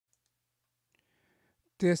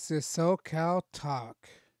This is SoCal Talk.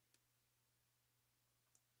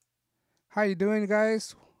 How you doing,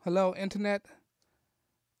 guys? Hello, Internet.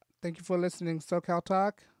 Thank you for listening to SoCal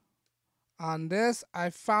Talk. On this,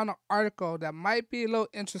 I found an article that might be a little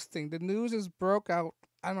interesting. The news is broke out.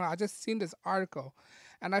 I don't know. I just seen this article,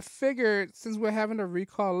 and I figured since we're having a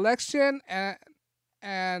recall election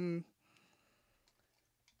and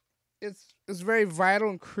it's very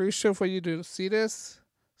vital and crucial for you to see this,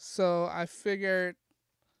 so I figured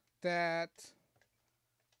that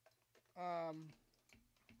um,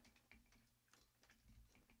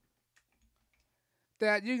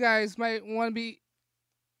 that you guys might want to be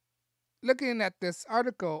looking at this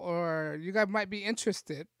article, or you guys might be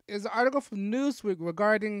interested. Is an article from Newsweek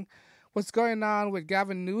regarding what's going on with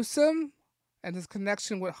Gavin Newsom and his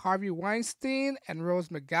connection with Harvey Weinstein and Rose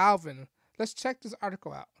McGowan. Let's check this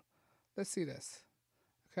article out. Let's see this.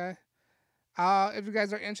 Okay. If you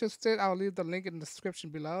guys are interested, I'll leave the link in the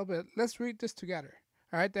description below, but let's read this together.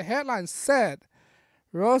 All right. The headline said,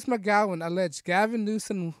 Rose McGowan alleged Gavin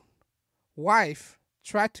Newsom's wife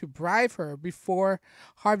tried to bribe her before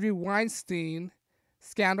Harvey Weinstein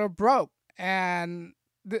scandal broke. And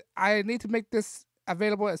I need to make this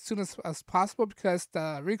available as soon as possible because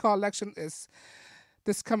the recall election is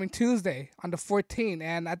this coming Tuesday on the 14th.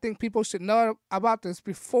 And I think people should know about this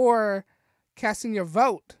before casting your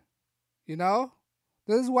vote. You know?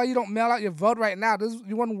 This is why you don't mail out your vote right now.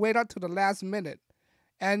 You want to wait up to the last minute.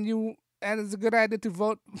 And it's a good idea to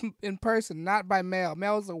vote in person, not by mail.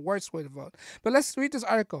 Mail is the worst way to vote. But let's read this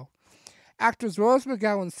article. Actress Rose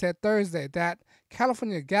McGowan said Thursday that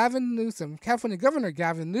California Governor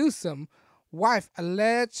Gavin Newsom's wife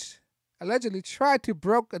allegedly tried to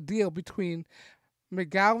broker a deal between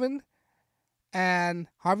McGowan and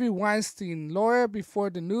Harvey Weinstein lawyer before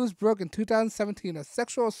the news broke in 2017, a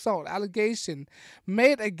sexual assault allegation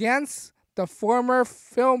made against the former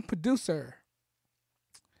film producer.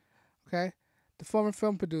 Okay, the former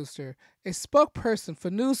film producer. A spokesperson for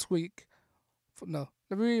Newsweek. Let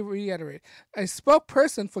me reiterate. A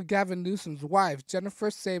spokesperson for Gavin Newsom's wife, Jennifer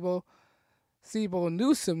Sable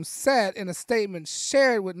Newsom, said in a statement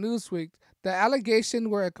shared with Newsweek the allegations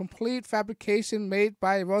were a complete fabrication made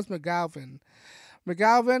by Rose McGowan.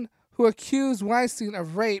 McGowan, who accused Weinstein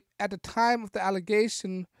of rape at the time of the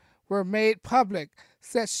allegation were made public,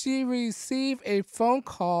 said she received a phone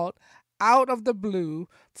call out of the blue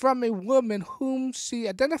from a woman whom she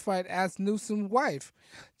identified as Newsom's wife,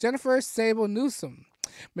 Jennifer Sable Newsom.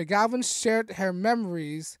 McGowan shared her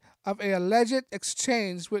memories of an alleged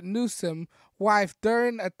exchange with Newsom's wife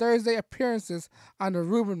during a Thursday appearances on the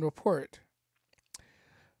Rubin Report.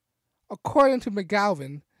 According to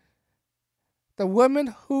McGowan, the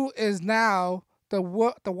woman who is now the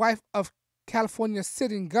wife of California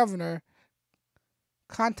sitting governor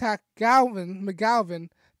contacted McGowan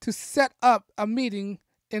to set up a meeting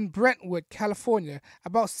in Brentwood, California,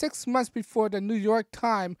 about 6 months before the New York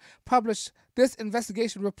Times published this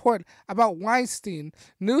investigation report about Weinstein.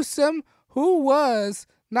 Newsom, who was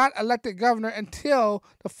not elected governor until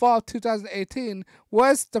the fall of 2018,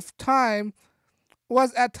 was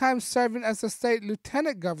at times serving as the state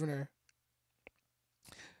lieutenant governor.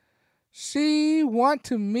 She wanted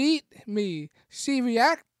to meet me. She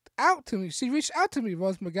reached out to me,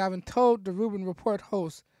 Rose McGowan told the Rubin Report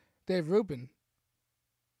host, Dave Rubin.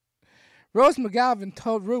 Rose McGowan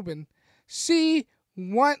told Rubin she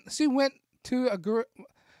went to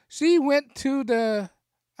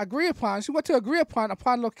agree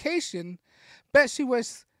upon location, but she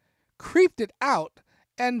was creeped out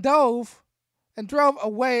and drove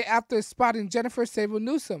away after spotting Jennifer Sable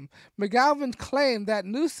Newsom. McGowan claimed that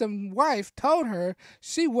Newsom's wife told her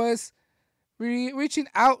she was reaching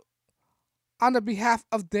out on the behalf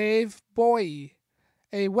of Dave Bowie,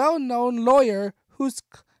 a well-known lawyer whose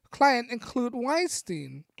client include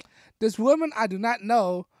Weinstein. This woman I do not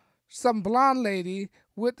know, some blonde lady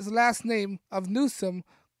with the last name of Newsom,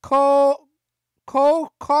 called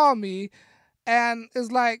me and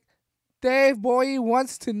is like, Dave Bowie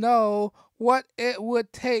wants to know what it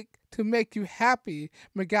would take to make you happy,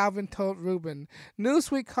 McGowan told Rubin.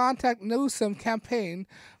 Newsweek contacted Newsom campaign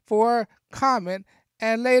for comment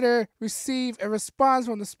and later received a response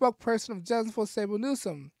from the spokesperson of Jennifer Sable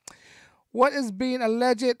Newsom. What is being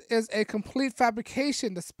alleged is a complete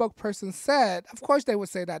fabrication, the spokesperson said. Of course they would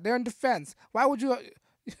say that. They're in defense. Why would you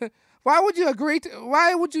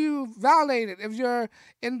violate it if you're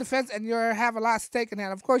in defense and you have a lot of stake in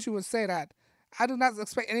hand? Of course you would say that. I do not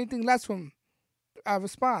expect anything less from a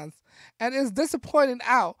response. And it's disappointing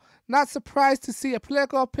not surprised to see a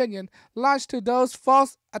political opinion launched to those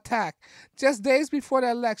false attack just days before the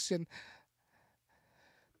election.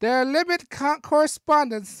 Their limited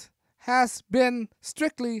correspondence has been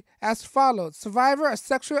strictly as follows. Survivor of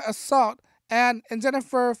sexual assault and in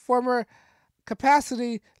Jennifer former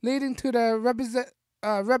capacity leading to the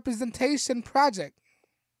Representation Project,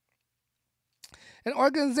 an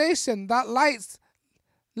organization that lights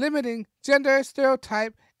limiting gender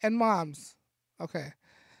stereotype and moms. Okay.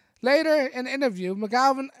 Later in the interview,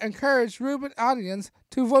 McGowan encouraged Rubin audience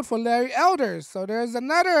to vote for Larry Elders. So there's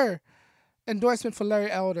another endorsement for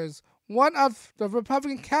Larry Elders, one of the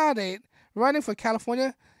Republican candidate running for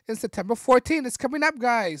California in September 14th. It's coming up,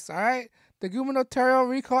 guys. All right, the gubernatorial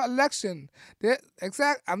recall election. That's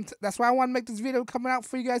why I want to make this video coming out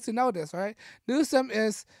for you guys to know this. All right, Newsom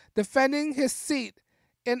is defending his seat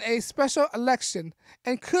in a special election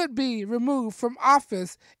and could be removed from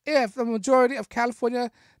office if the majority of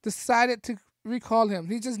California decided to recall him.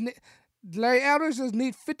 Larry Elders just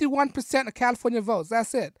needs 51% of California votes.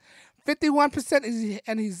 That's it. 51%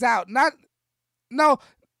 and he's out.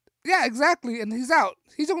 Yeah, exactly, and he's out.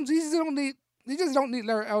 He just don't need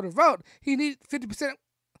Larry Elder vote. He needs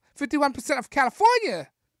 51% of California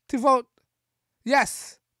to vote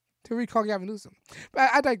yes to recall Gavin Newsom. But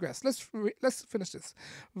I digress. Let's finish this.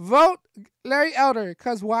 Vote Larry Elder,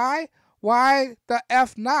 because why? Why the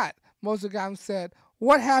F not? Most of them said,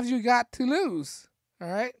 what have you got to lose? All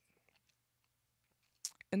right.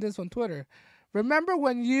 And this on Twitter. Remember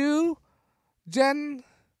when you, Jen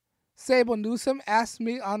Sable Newsom, asked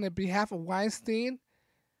me on the behalf of Weinstein,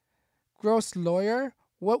 gross lawyer,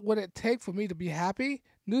 what would it take for me to be happy?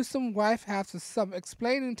 Newsom's wife has some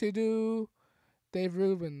explaining to do. Dave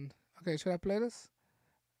Rubin. Okay, should I play this?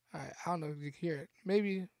 All right, I don't know if you can hear it.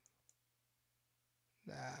 Maybe.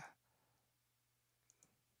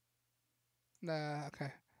 Nah,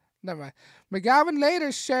 okay. Never mind. McGowan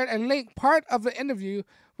later shared a link, part of the interview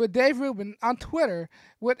with Dave Rubin on Twitter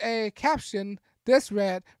with a caption. This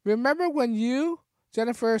read, remember when you,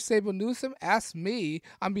 Jennifer Sable Newsom, asked me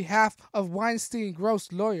on behalf of Weinstein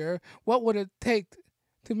gross lawyer, what would it take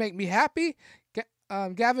to make me happy?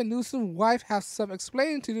 Gavin Newsom's wife has some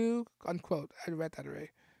explaining to do, unquote. I read that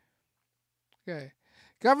already. Okay.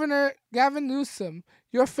 Governor Gavin Newsom,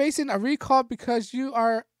 you're facing a recall because you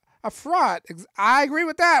are a fraud. I agree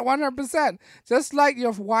with that 100%. Just like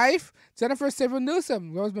your wife, Jennifer Sable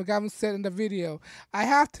Newsom, Rose McGowan said in the video. I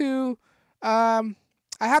have the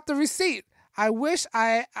receipt. I wish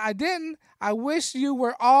I didn't. I wish you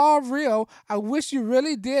were all real. I wish you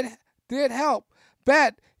really did help.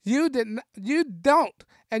 Bet you didn't. You don't,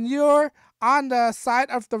 and you're on the side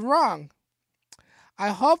of the wrong. I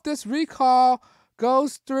hope this recall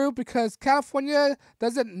goes through because California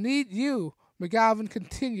doesn't need you. McGowan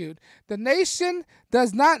continued. The nation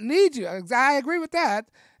does not need you. I agree with that.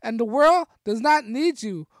 And the world does not need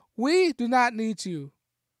you. We do not need you.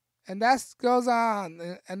 And that goes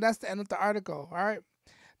on. And that's the end of the article. All right.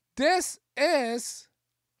 This is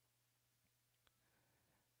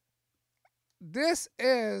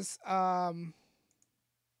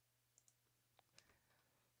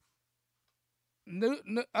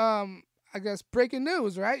I guess breaking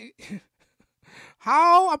news, right?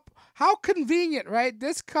 How convenient, right?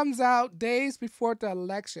 This comes out days before the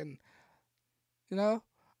election. You know,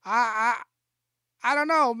 I don't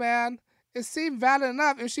know, man. It seemed valid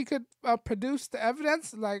enough if she could produce the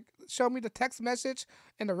evidence, like show me the text message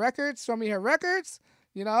and the records, show me her records.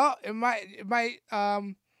 You know, it might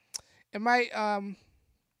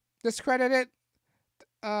discredit it.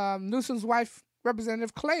 Newsom's wife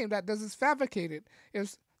representative claim that this is fabricated.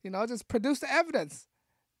 If just produce the evidence,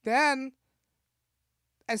 then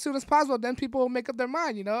as soon as possible, then people will make up their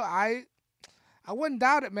mind. You know, I wouldn't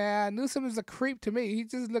doubt it, man. Newsom is a creep to me. He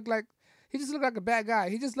just looked like a bad guy.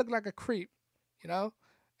 He just looked like a creep, you know.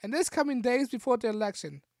 And this coming days before the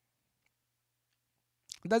election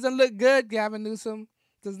doesn't look good, Gavin Newsom.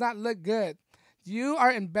 Does not look good. You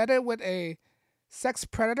are embedded with a sex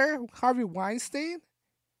predator, Harvey Weinstein,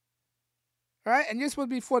 right? And you're supposed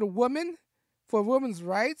to be for the woman, for women's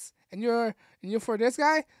rights, and you're for this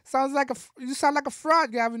guy. You sound like a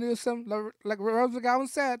fraud, Gavin Newsom. Like Rose McGowan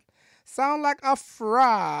said, sound like a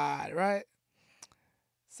fraud, right?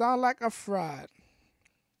 Sound like a fraud.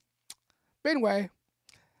 But anyway,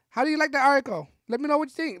 how do you like the article? Let me know what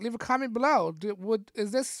you think. Leave a comment below.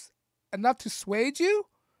 Is this enough to sway you,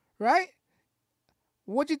 right?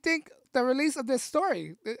 What do you think the release of this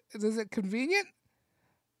story? Is it convenient?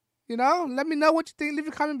 You know, let me know what you think. Leave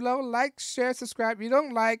a comment below. Like, share, subscribe. If you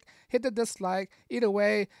don't like, hit the dislike. Either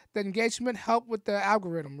way, the engagement help with the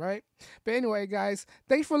algorithm, right? But anyway, guys,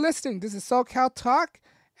 thanks for listening. This is SoCal Talk,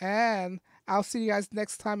 and I'll see you guys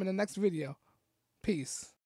next time in the next video. Peace.